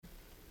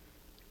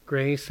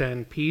Grace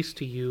and peace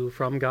to you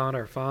from God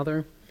our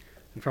Father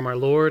and from our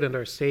Lord and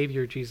our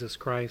Savior Jesus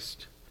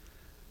Christ.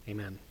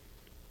 Amen.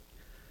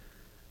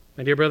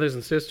 My dear brothers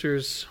and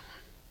sisters,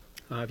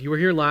 if you were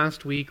here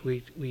last week,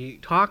 we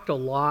talked a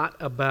lot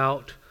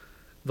about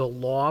the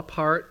law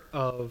part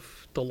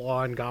of the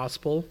law and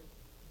gospel.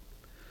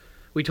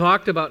 We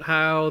talked about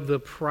how the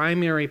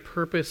primary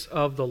purpose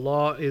of the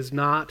law is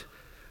not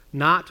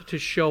to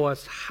show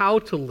us how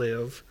to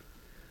live,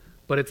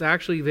 but it's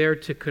actually there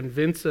to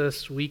convince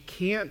us we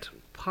can't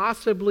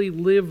possibly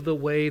live the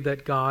way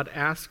that God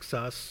asks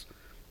us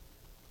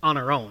on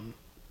our own.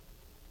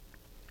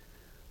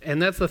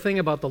 And that's the thing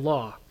about the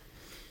law.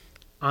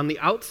 On the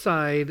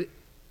outside,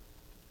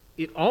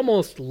 it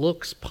almost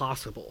looks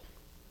possible.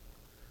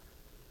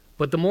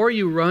 But the more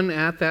you run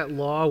at that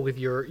law with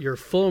your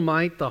full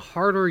might, the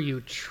harder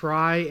you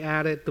try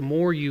at it, the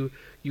more you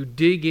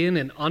dig in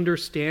and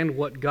understand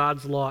what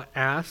God's law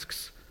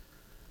asks,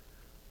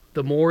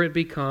 the more it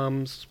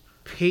becomes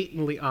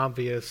patently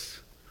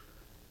obvious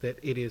that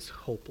it is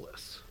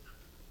hopeless.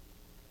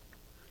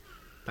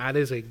 That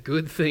is a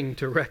good thing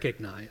to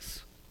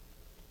recognize.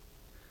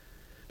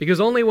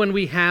 Because only when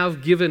we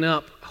have given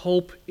up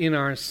hope in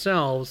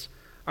ourselves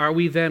are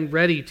we then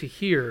ready to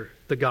hear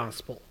the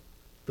gospel,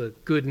 the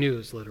good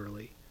news,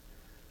 literally.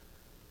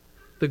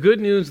 The good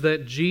news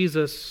that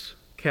Jesus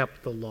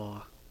kept the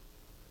law,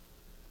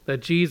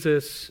 that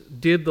Jesus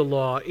did the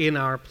law in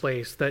our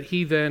place, that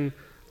he then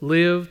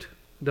lived,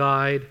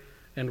 died,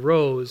 and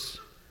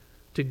rose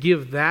to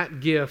give that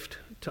gift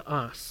to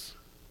us.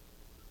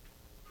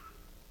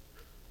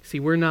 See,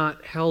 we're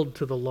not held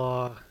to the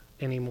law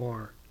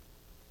anymore.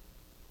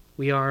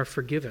 We are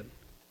forgiven.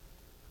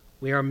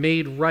 We are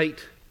made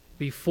right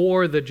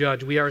before the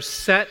judge. We are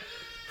set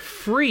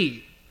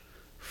free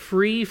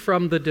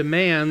from the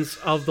demands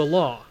of the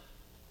law.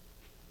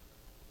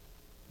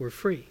 We're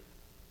free.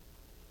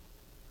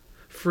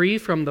 Free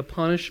from the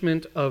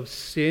punishment of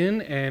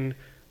sin and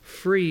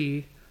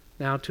free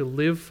now to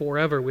live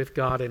forever with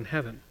God in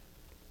heaven.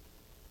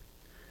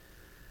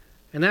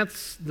 And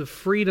that's the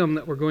freedom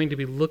that we're going to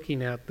be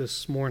looking at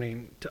this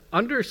morning. To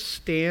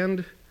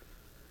understand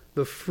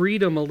the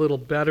freedom a little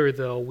better,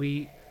 though,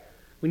 we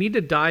need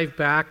to dive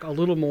back a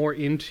little more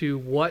into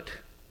what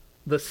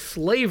the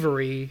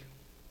slavery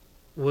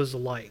was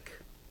like.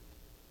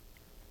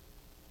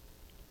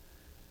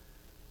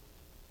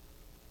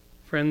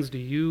 Friends, do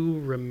you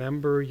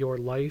remember your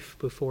life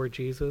before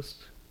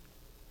Jesus?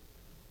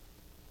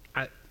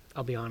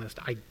 I'll be honest,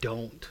 I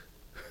don't.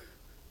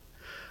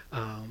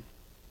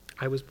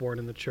 I was born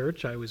in the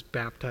church. I was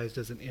baptized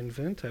as an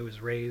infant. I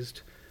was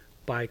raised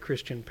by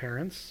Christian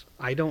parents.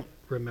 I don't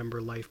remember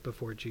life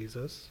before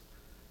Jesus.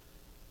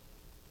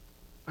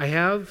 I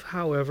have,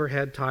 however,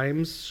 had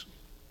times,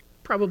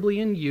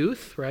 probably in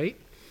youth, right?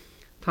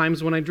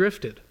 Times when I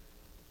drifted.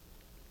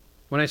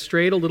 When I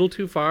strayed a little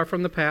too far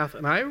from the path,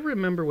 and I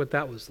remember what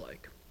that was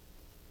like.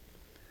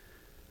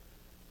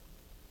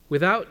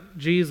 Without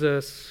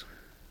Jesus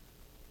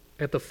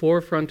at the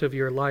forefront of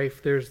your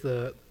life, there's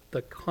the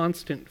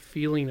constant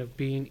feeling of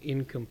being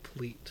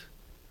incomplete,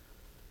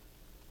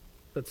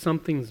 that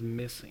something's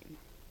missing.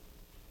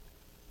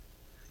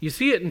 You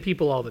see it in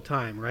people all the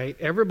time, right?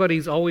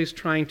 Everybody's always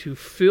trying to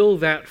fill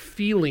that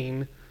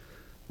feeling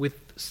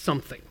with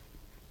something.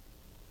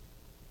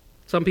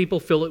 Some people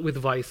fill it with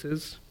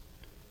vices.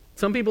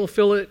 Some people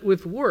fill it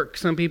with work.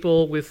 Some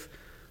people with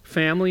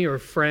family or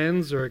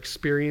friends or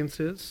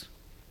experiences.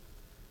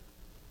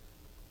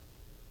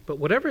 But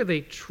whatever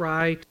they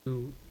try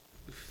to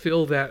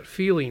fill that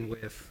feeling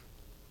with,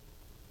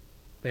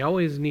 they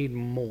always need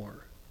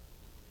more.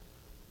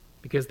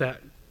 Because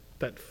that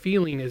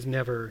feeling is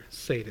never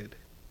sated.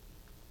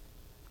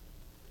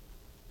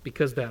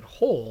 Because that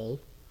hole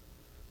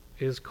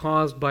is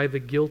caused by the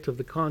guilt of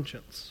the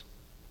conscience.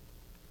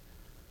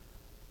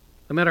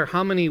 No matter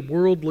how many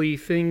worldly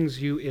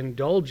things you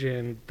indulge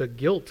in, the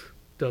guilt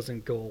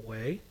doesn't go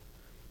away.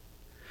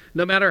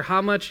 No matter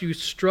how much you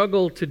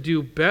struggle to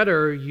do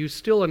better, you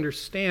still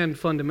understand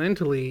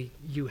fundamentally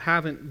you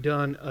haven't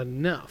done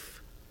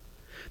enough.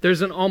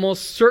 There's an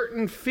almost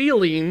certain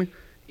feeling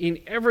in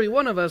every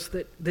one of us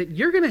that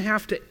you're going to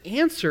have to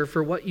answer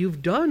for what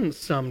you've done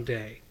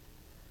someday.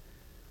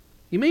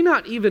 You may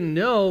not even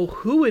know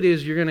who it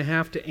is you're going to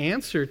have to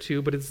answer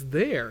to, but it's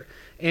there.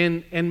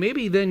 And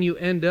maybe then you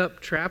end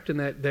up trapped in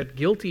that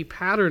guilty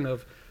pattern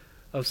of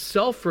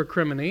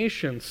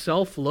self-recrimination,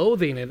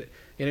 self-loathing, and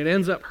it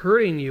ends up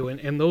hurting you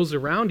and those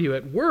around you.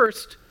 At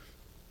worst,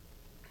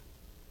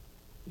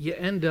 you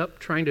end up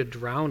trying to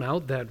drown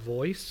out that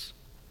voice,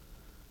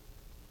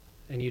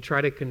 and you try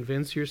to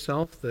convince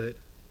yourself that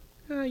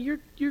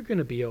you're going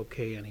to be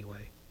okay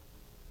anyway.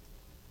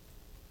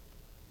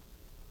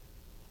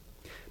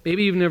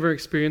 Maybe you've never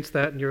experienced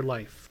that in your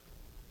life.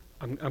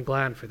 I'm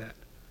glad for that.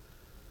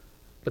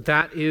 But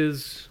that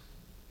is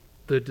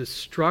the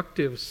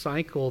destructive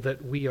cycle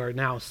that we are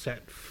now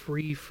set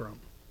free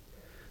from.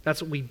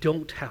 That's what we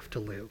don't have to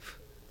live.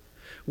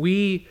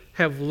 We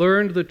have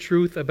learned the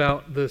truth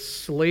about the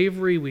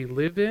slavery we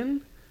live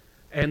in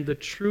and the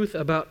truth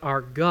about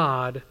our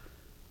God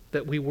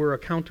that we were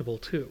accountable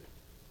to.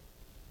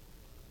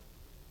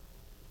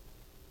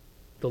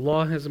 The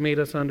law has made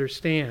us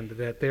understand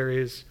that there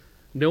is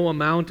no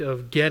amount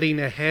of getting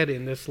ahead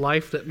in this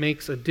life that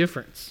makes a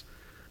difference.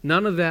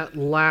 None of that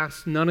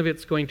lasts. None of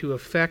it's going to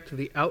affect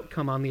the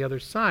outcome on the other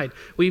side.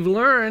 We've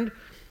learned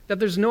that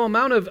there's no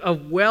amount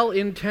of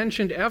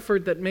well-intentioned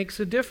effort that makes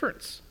a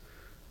difference.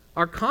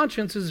 Our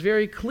conscience is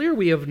very clear.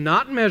 We have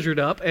not measured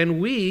up,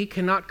 and we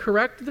cannot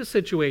correct the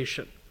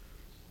situation.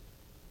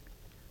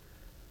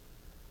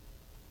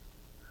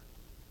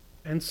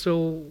 And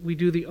so we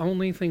do the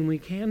only thing we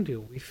can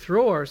do. We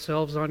throw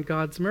ourselves on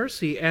God's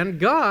mercy. And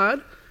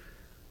God,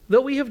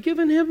 though we have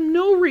given him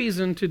no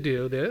reason to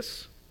do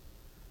this,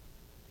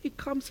 he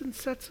comes and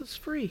sets us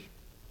free.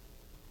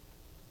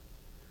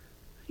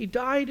 He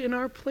died in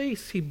our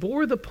place. He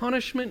bore the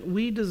punishment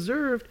we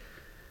deserved,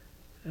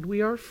 and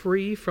we are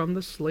free from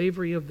the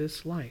slavery of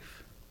this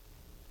life.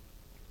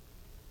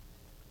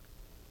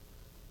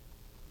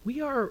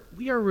 We are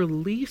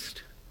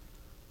released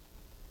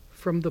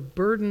from the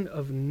burden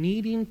of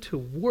needing to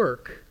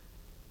work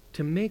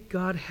to make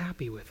God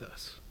happy with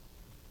us.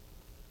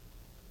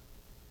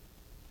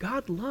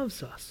 God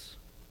loves us.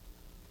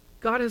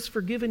 God has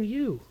forgiven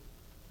you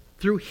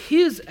through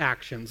his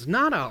actions,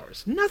 not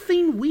ours.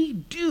 Nothing we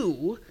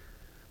do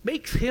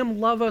makes him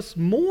love us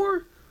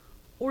more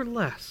or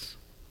less.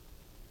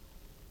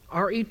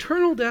 Our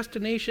eternal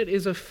destination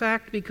is a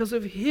fact because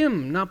of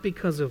him, not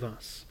because of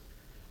us.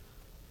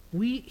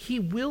 He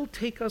will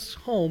take us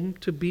home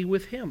to be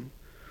with him.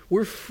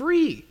 We're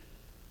free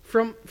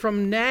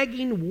from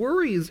nagging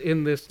worries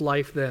in this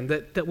life then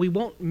that we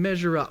won't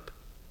measure up.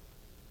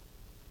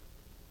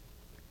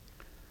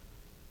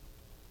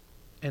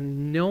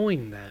 And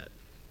knowing that,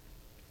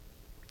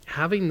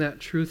 having that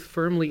truth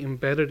firmly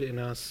embedded in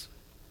us,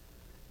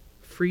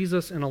 frees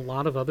us in a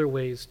lot of other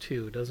ways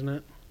too, doesn't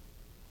it?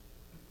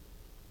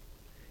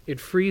 It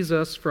frees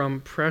us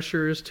from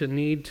pressures to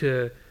need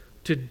to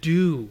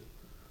do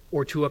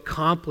or to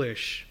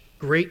accomplish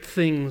great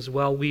things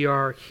while we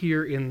are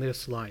here in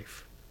this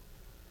life.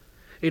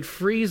 It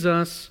frees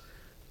us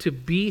to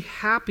be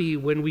happy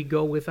when we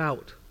go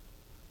without,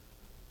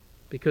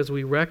 because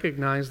we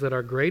recognize that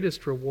our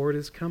greatest reward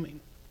is coming.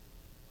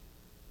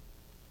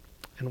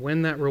 And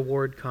when that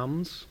reward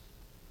comes,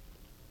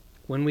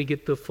 when we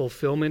get the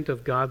fulfillment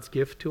of God's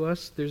gift to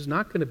us, there's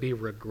not going to be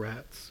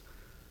regrets.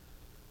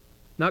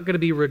 Not going to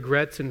be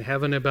regrets in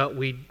heaven about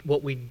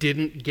what we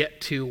didn't get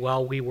to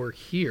while we were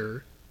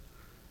here.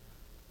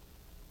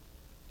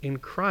 In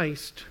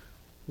Christ,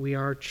 we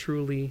are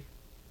truly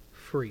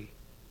free.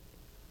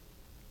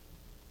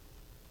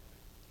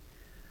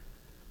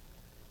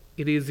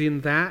 It is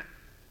in that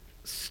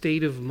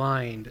state of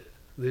mind,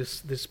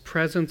 this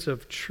presence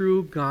of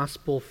true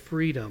gospel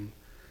freedom,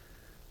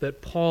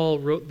 that Paul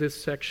wrote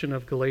this section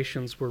of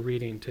Galatians we're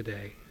reading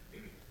today.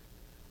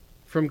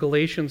 From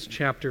Galatians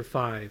chapter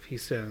 5, he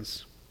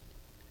says,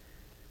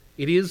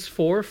 "It is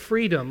for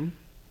freedom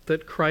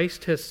that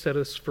Christ has set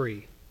us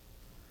free.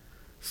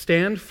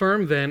 Stand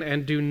firm then,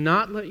 and do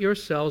not let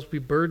yourselves be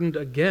burdened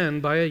again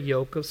by a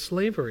yoke of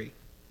slavery.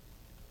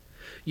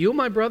 You,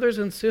 my brothers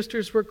and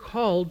sisters, were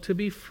called to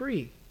be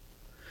free.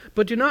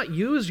 But do not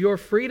use your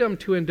freedom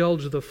to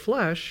indulge the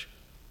flesh.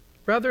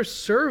 Rather,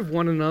 serve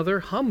one another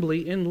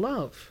humbly in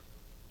love.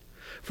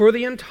 For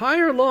the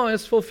entire law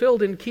is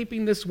fulfilled in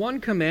keeping this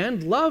one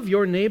command: love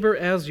your neighbor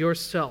as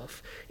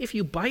yourself. If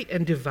you bite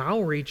and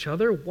devour each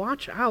other,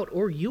 watch out,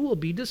 or you will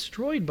be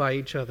destroyed by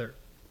each other.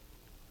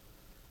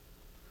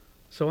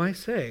 So I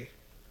say,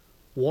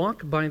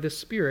 walk by the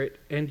Spirit,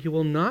 and you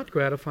will not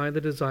gratify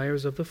the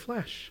desires of the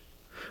flesh.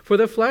 For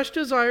the flesh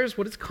desires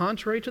what is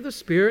contrary to the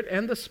Spirit,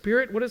 and the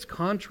Spirit what is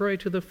contrary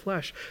to the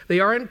flesh. They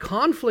are in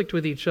conflict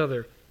with each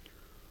other,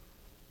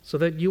 so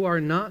that you are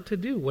not to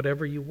do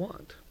whatever you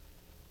want.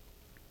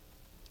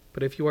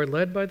 But if you are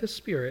led by the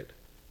Spirit,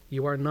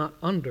 you are not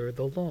under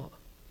the law.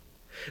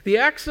 The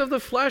acts of the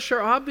flesh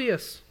are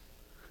obvious: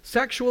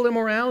 sexual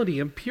immorality,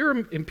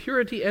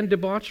 impurity and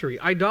debauchery,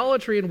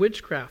 idolatry and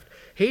witchcraft,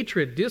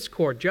 hatred,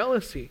 discord,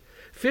 jealousy,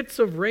 fits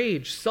of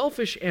rage,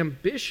 selfish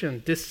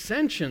ambition,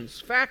 dissensions,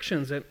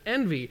 factions, and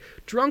envy,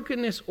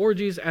 drunkenness,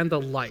 orgies, and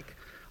the like.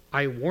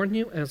 I warn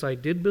you, as I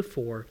did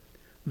before,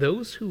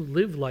 those who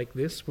live like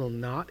this will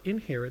not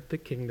inherit the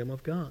kingdom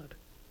of God.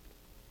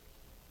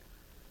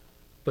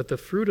 But the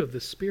fruit of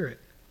the Spirit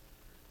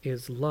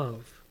is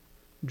love,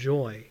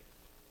 joy,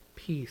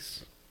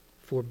 peace,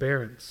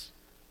 forbearance,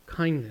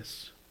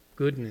 kindness,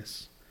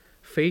 goodness,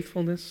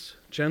 faithfulness,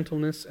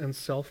 gentleness, and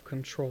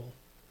self-control.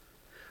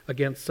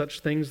 Against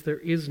such things there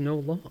is no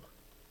law.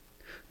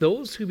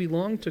 Those who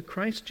belong to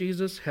Christ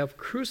Jesus have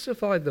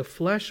crucified the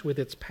flesh with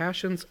its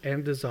passions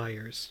and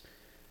desires.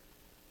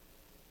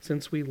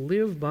 Since we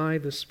live by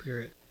the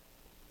Spirit,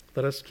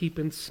 let us keep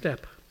in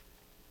step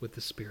with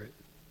the Spirit."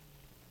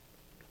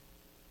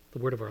 The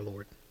word of our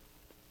Lord.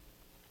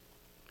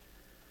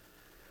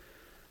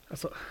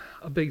 That's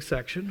a big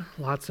section,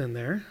 lots in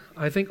there.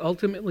 I think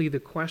ultimately the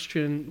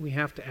question we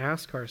have to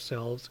ask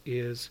ourselves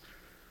is,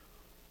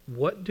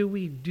 what do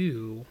we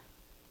do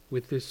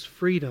with this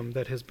freedom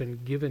that has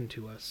been given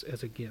to us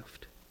as a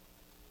gift?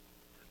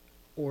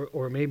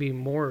 Or maybe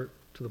more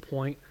to the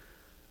point,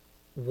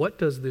 what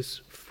does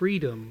this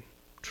freedom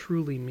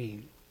truly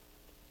mean?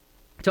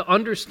 To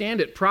understand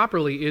it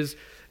properly is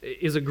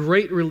a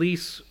great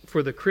release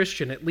for the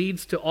Christian. It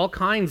leads to all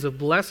kinds of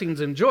blessings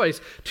and joys.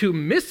 To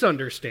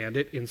misunderstand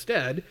it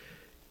instead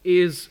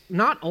is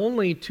not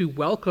only to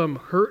welcome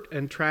hurt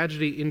and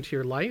tragedy into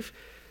your life,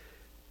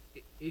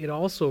 it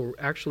also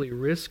actually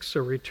risks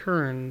a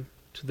return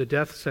to the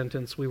death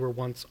sentence we were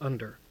once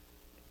under.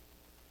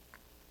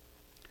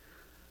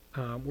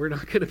 We're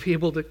not going to be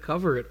able to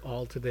cover it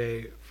all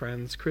today,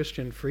 friends.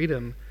 Christian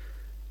freedom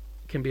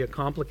can be a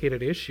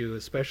complicated issue,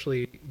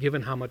 especially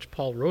given how much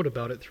Paul wrote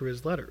about it through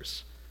his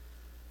letters.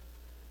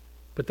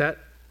 But that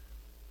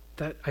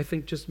I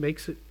think just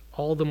makes it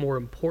all the more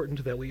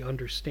important that we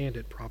understand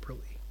it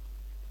properly.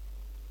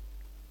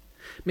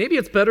 Maybe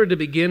it's better to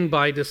begin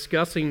by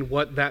discussing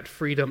what that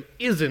freedom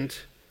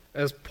isn't,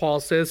 as Paul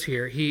says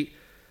here. He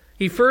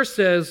first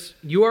says,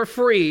 you are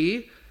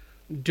free.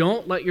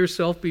 Don't let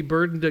yourself be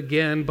burdened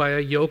again by a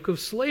yoke of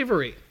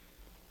slavery.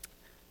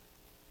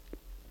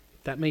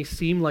 That may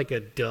seem like a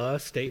duh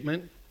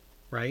statement,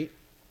 right?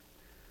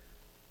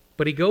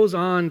 But he goes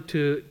on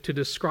to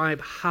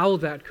describe how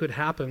that could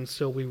happen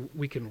so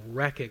we can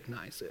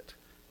recognize it.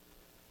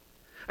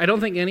 I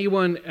don't think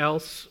anyone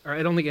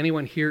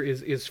here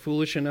is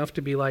foolish enough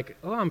to be like,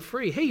 oh, I'm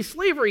free. Hey,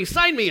 slavery,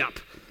 sign me up,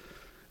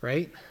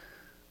 right?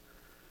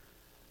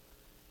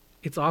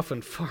 It's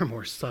often far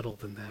more subtle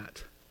than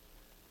that.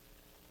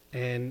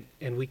 And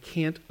we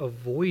can't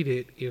avoid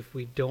it if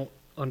we don't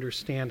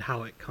understand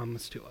how it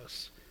comes to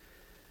us.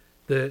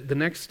 The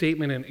next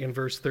statement in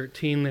verse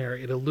 13 there,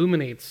 it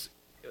illuminates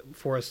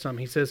for us some.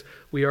 He says,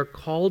 we are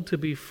called to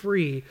be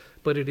free,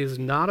 but it is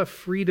not a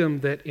freedom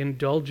that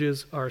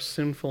indulges our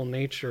sinful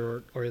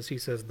nature, or as he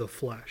says, the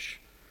flesh.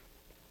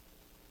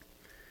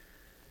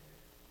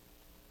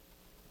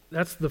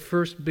 That's the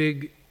first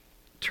big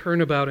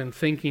turnabout in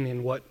thinking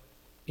in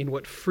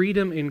what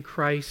freedom in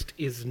Christ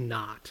is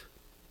not.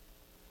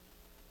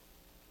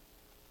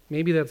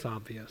 Maybe that's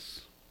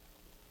obvious,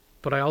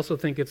 but I also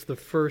think it's the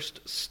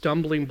first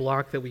stumbling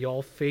block that we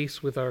all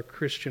face with our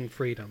Christian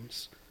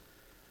freedoms.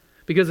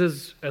 Because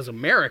as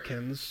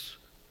Americans,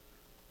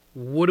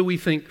 what do we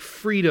think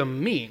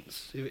freedom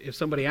means? If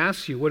somebody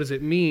asks you, what does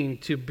it mean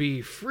to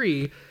be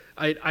free?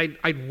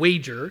 I'd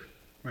wager,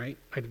 right?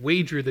 I'd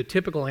wager the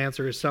typical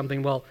answer is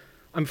something, well,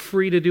 I'm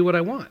free to do what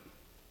I want.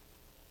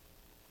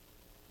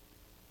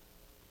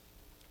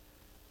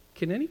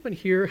 Can anyone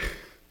here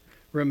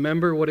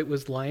remember what it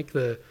was like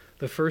the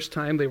first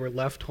time they were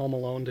left home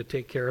alone to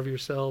take care of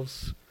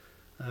yourselves?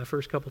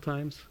 First couple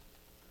times?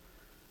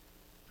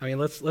 I mean,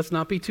 let's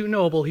not be too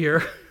noble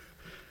here.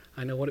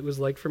 I know what it was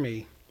like for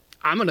me.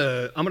 I'm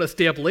gonna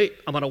stay up late.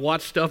 I'm gonna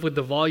watch stuff with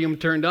the volume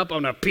turned up.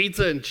 I'm gonna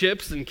pizza and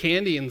chips and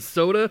candy and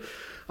soda.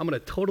 I'm gonna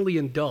totally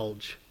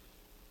indulge.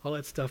 All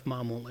that stuff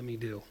Mom won't let me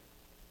do.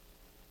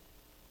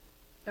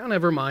 Now,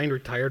 never mind,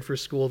 retired for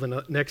school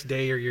the next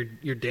day, or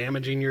you're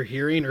damaging your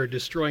hearing or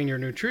destroying your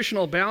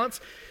nutritional balance.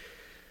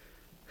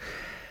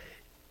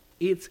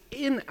 It's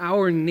in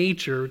our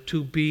nature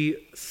to be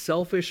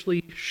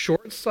selfishly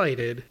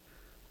short-sighted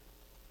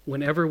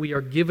whenever we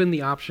are given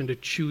the option to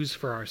choose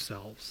for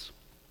ourselves.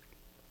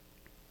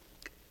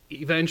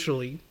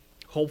 Eventually,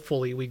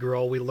 hopefully, we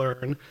grow, we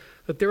learn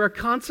that there are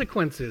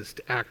consequences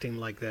to acting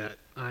like that.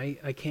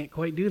 I can't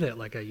quite do that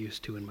like I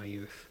used to in my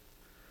youth.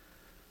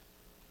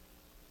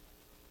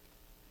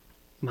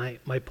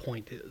 My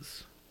point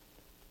is,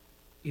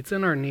 it's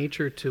in our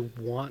nature to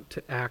want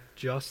to act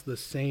just the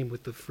same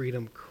with the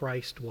freedom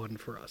Christ won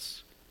for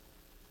us,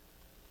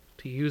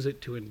 to use it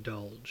to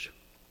indulge.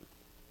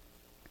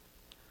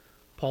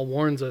 Paul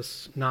warns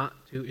us not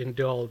to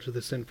indulge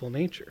the sinful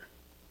nature.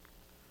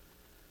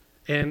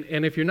 And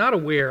if you're not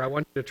aware, I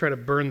want you to try to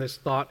burn this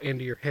thought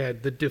into your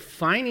head. The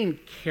defining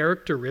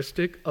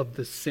characteristic of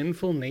the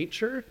sinful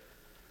nature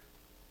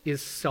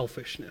is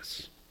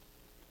selfishness.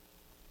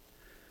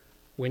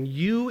 When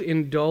you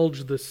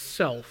indulge the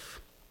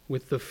self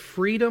with the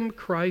freedom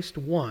Christ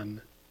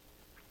won,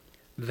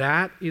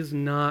 that is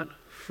not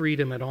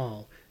freedom at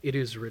all. It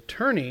is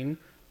returning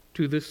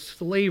to the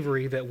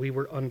slavery that we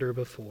were under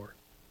before.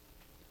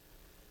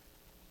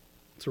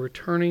 It's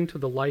returning to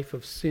the life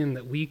of sin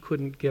that we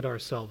couldn't get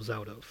ourselves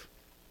out of.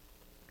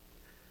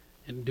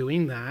 And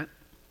doing that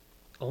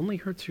only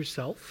hurts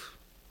yourself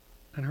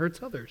and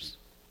hurts others.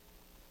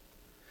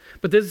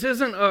 But this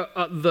isn't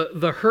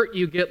the hurt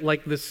you get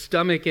like the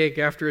stomach ache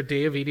after a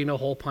day of eating a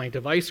whole pint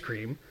of ice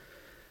cream.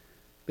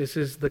 This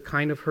is the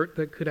kind of hurt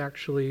that could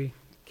actually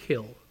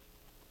kill.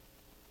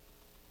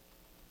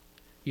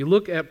 You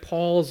look at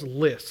Paul's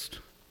list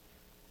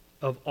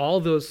of all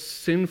those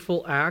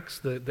sinful acts,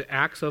 the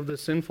acts of the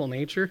sinful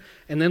nature,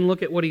 and then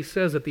look at what he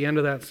says at the end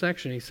of that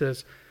section. He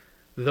says,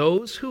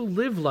 those who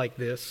live like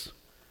this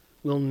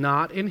will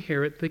not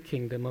inherit the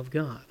kingdom of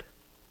God.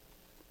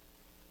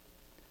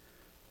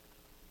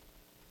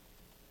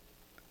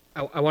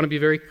 I want to be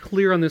very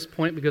clear on this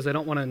point because I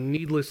don't want to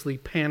needlessly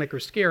panic or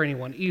scare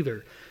anyone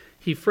either.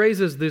 he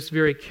phrases this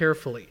very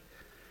carefully.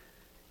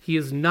 He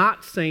is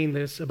not saying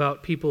this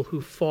about people who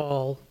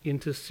fall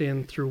into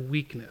sin through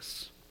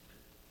weakness.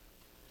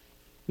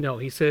 No,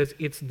 he says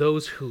it's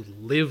those who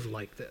live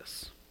like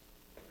this.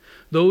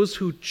 Those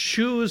who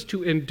choose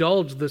to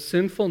indulge the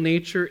sinful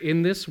nature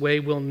in this way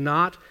will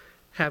not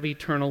have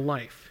eternal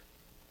life.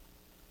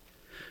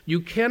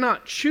 You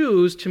cannot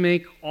choose to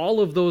make all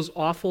of those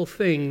awful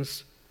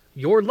things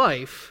your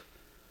life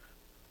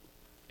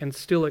and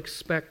still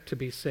expect to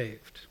be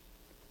saved.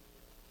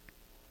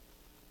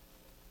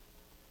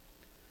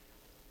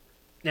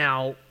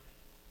 Now,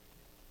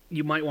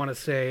 you might want to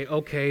say,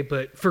 okay,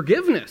 but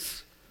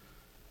forgiveness.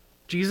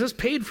 Jesus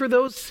paid for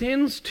those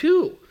sins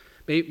too.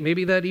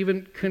 Maybe that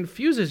even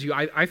confuses you.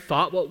 I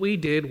thought what we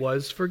did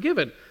was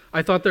forgiven.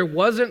 I thought there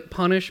wasn't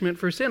punishment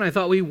for sin. I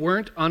thought we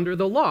weren't under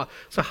the law.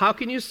 So how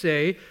can you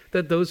say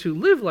that those who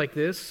live like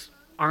this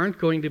aren't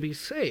going to be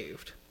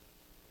saved?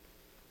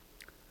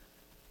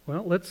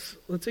 Well, let's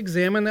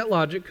examine that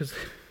logic, because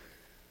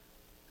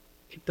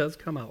it does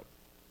come out.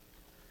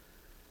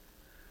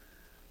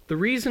 The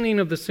reasoning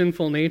of the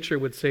sinful nature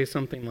would say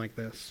something like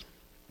this.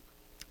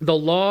 The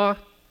law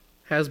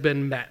has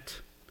been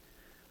met.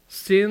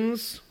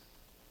 Sins,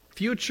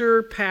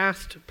 future,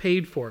 past,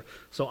 paid for.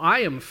 So I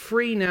am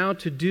free now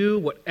to do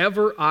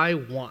whatever I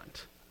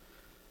want.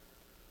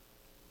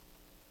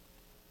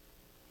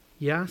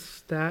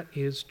 Yes, that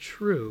is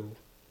true.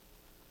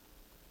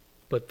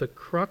 But the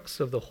crux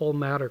of the whole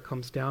matter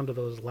comes down to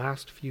those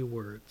last few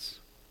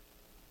words.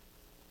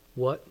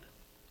 What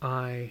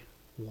I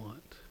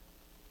want.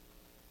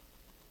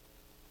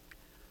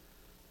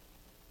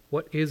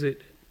 What is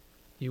it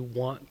you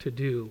want to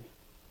do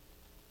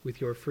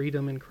with your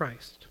freedom in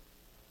Christ?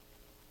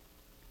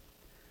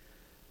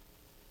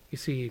 You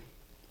see,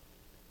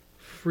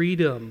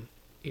 freedom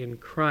in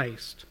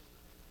Christ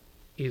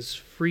is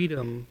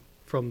freedom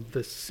from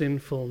the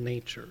sinful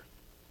nature.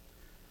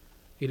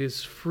 It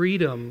is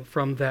freedom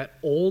from that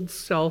old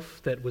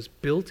self that was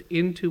built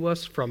into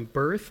us from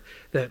birth,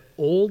 that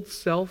old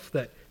self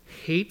that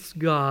hates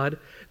God,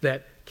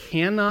 that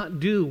cannot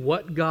do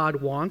what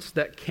God wants,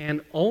 that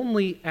can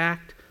only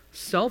act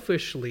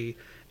selfishly,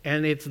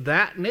 and it's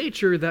that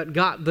nature that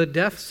got the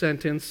death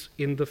sentence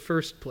in the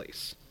first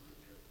place.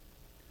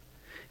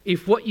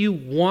 If what you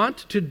want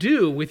to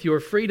do with your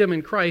freedom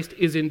in Christ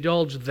is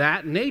indulge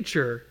that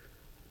nature,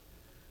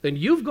 then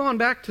you've gone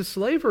back to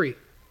slavery.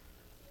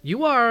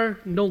 You are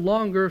no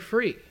longer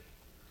free.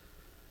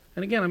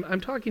 And again, I'm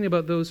talking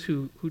about those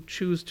who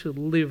choose to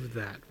live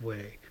that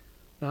way,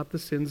 not the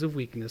sins of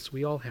weakness.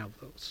 We all have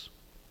those.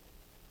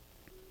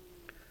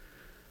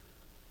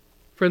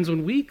 Friends,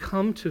 when we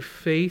come to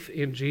faith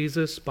in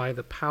Jesus by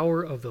the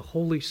power of the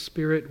Holy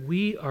Spirit,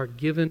 we are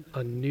given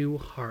a new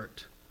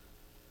heart.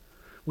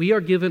 We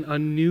are given a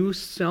new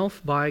self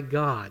by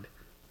God.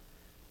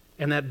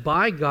 And that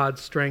by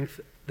God's strength,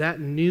 that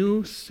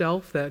new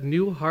self, that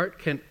new heart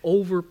can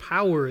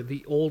overpower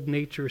the old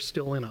nature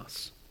still in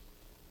us.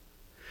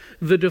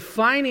 The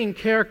defining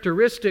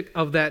characteristic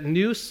of that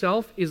new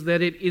self is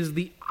that it is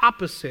the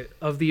opposite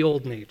of the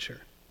old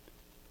nature.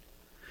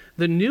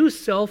 The new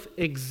self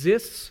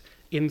exists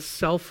in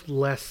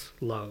selfless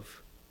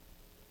love.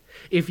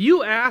 If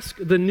you ask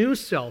the new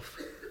self,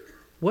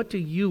 what do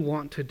you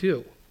want to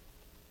do?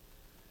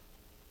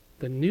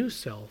 The new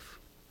self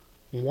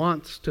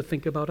wants to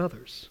think about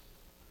others.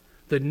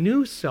 The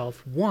new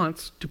self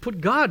wants to put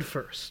God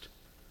first.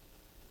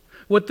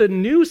 What the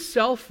new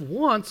self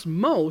wants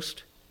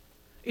most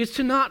is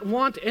to not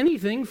want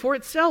anything for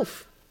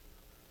itself.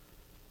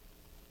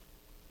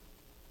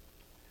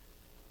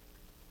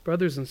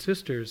 Brothers and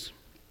sisters,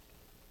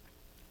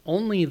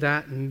 only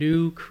that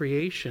new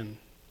creation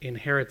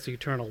inherits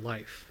eternal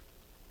life.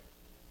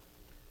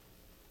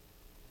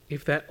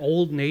 If that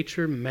old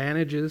nature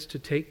manages to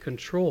take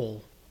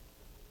control,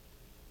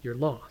 you're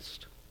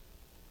lost.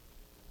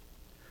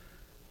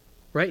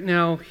 Right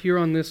now, here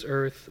on this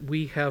earth,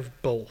 we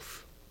have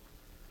both.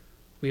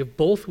 We have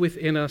both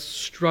within us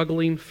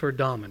struggling for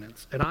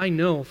dominance. And I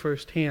know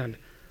firsthand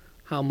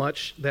how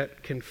much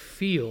that can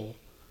feel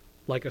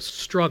like a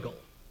struggle.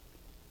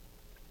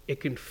 It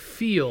can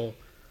feel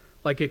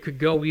like it could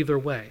go either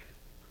way.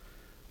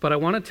 But I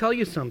want to tell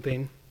you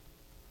something.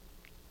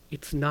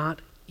 It's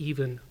not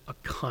even a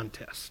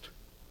contest.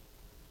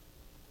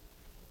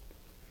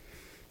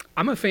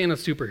 I'm a fan of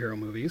superhero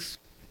movies.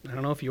 I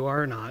don't know if you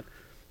are or not,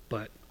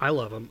 but I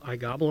love them. I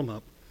gobble them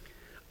up.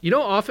 You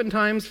know,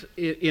 oftentimes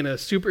in a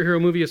superhero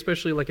movie,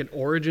 especially like an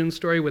origin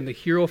story, when the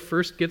hero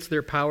first gets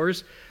their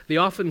powers, they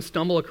often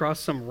stumble across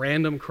some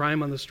random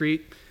crime on the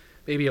street,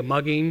 maybe a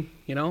mugging,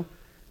 you know,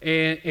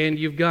 and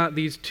you've got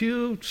these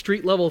two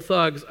street-level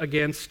thugs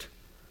against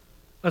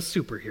a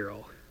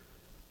superhero.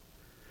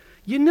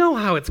 You know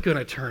how it's going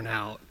to turn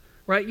out,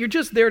 right? You're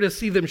just there to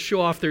see them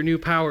show off their new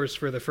powers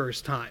for the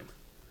first time.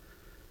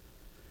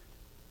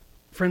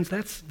 Friends,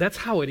 that's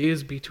how it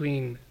is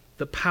between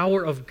the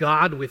power of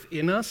God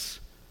within us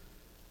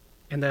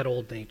and that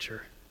old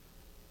nature.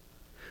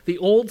 The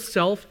old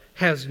self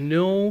has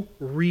no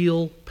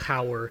real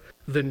power.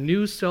 The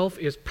new self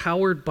is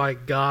powered by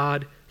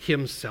God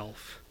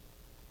himself.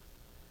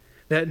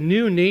 That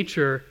new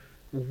nature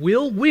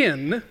will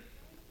win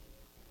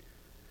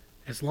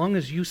as long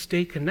as you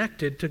stay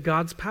connected to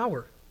God's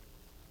power.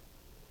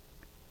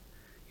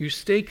 You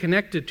stay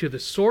connected to the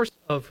source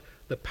of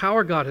the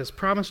power God has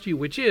promised you,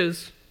 which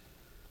is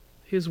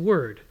His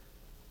Word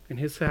and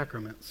His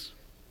sacraments.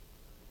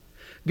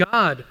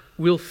 God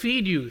will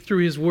feed you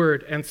through His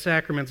Word and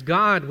sacraments.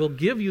 God will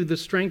give you the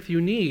strength you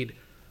need.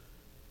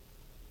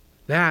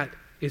 That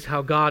is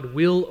how God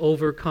will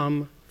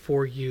overcome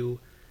for you,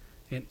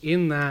 and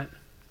in that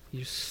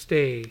you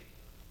stay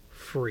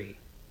free.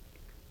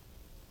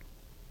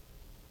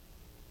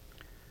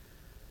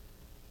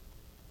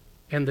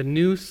 And the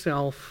new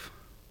self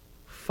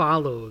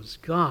follows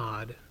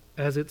God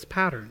as its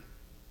pattern.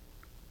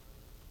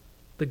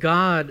 The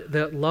God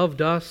that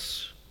loved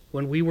us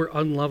when we were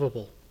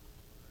unlovable.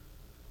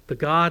 The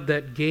God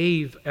that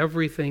gave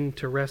everything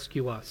to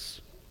rescue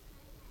us.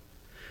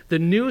 The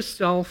new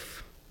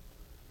self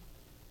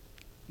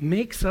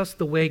makes us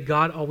the way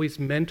God always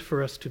meant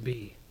for us to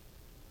be.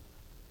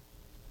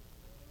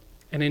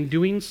 And in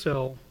doing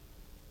so,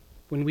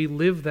 when we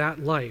live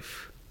that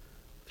life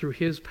through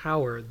His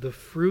power, the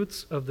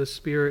fruits of the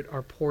Spirit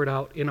are poured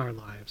out in our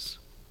lives.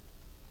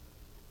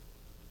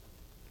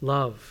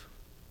 Love,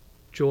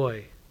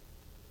 joy,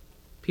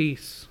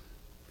 peace,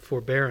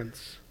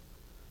 forbearance,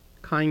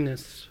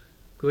 kindness,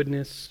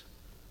 goodness,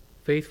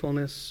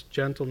 faithfulness,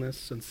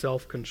 gentleness, and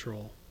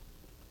self-control.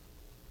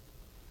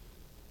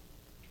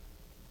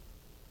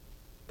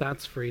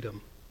 That's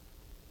freedom.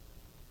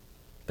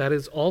 That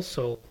is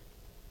also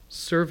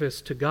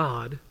service to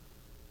God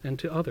and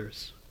to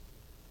others.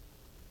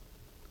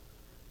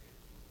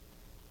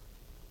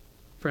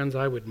 Friends,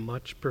 I would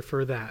much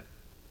prefer that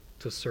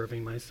to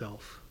serving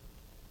myself.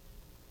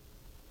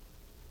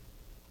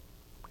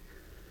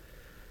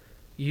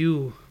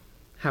 You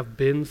have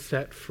been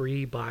set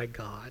free by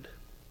God.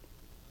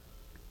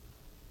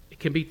 It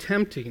can be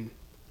tempting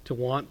to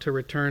want to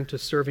return to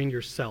serving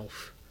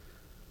yourself.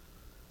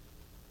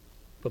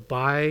 But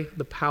by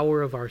the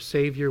power of our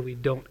Savior, we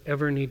don't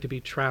ever need to be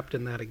trapped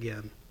in that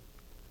again.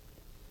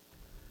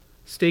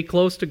 Stay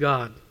close to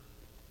God,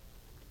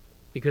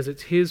 because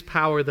it's His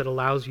power that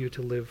allows you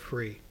to live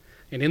free.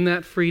 And in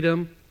that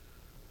freedom,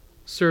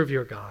 serve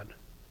your God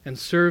and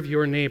serve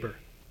your neighbor.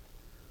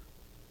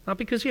 Not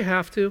because you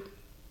have to,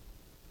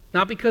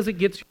 not because it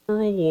gets you a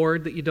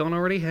reward that you don't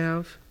already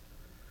have.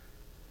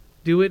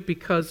 Do it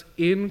because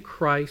in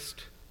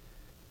Christ,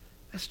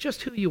 that's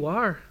just who you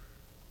are.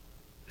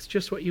 It's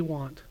just what you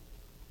want.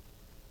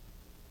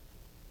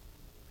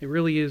 It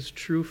really is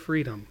true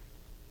freedom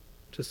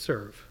to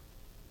serve.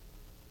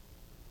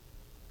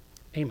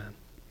 Amen.